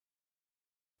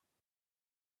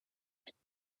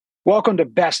Welcome to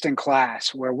Best in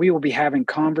Class, where we will be having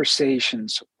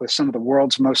conversations with some of the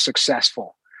world's most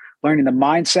successful, learning the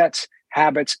mindsets,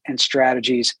 habits, and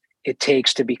strategies it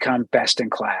takes to become best in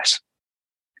class.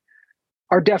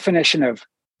 Our definition of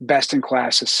best in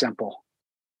class is simple: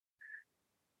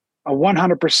 a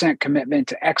 100% commitment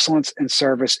to excellence and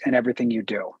service in everything you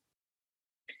do.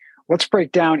 Let's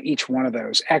break down each one of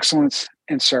those: excellence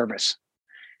and service.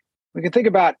 We can think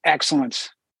about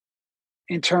excellence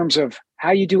in terms of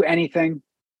how you do anything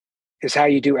is how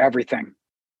you do everything.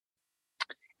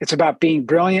 It's about being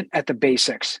brilliant at the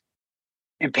basics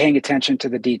and paying attention to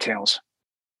the details.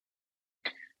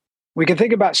 We can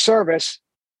think about service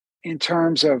in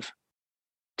terms of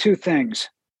two things: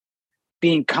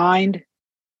 being kind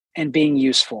and being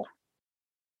useful.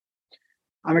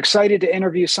 I'm excited to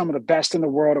interview some of the best in the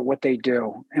world at what they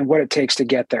do and what it takes to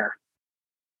get there,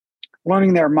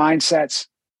 learning their mindsets,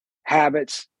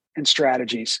 habits, and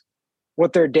strategies,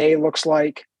 what their day looks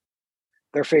like,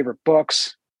 their favorite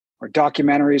books or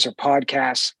documentaries or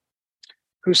podcasts,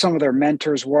 who some of their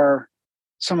mentors were,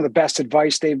 some of the best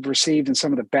advice they've received, and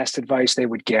some of the best advice they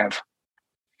would give.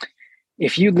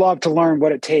 If you'd love to learn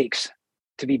what it takes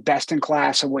to be best in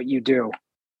class at what you do,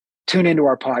 tune into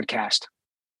our podcast.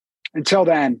 Until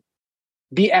then,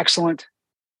 be excellent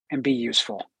and be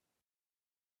useful.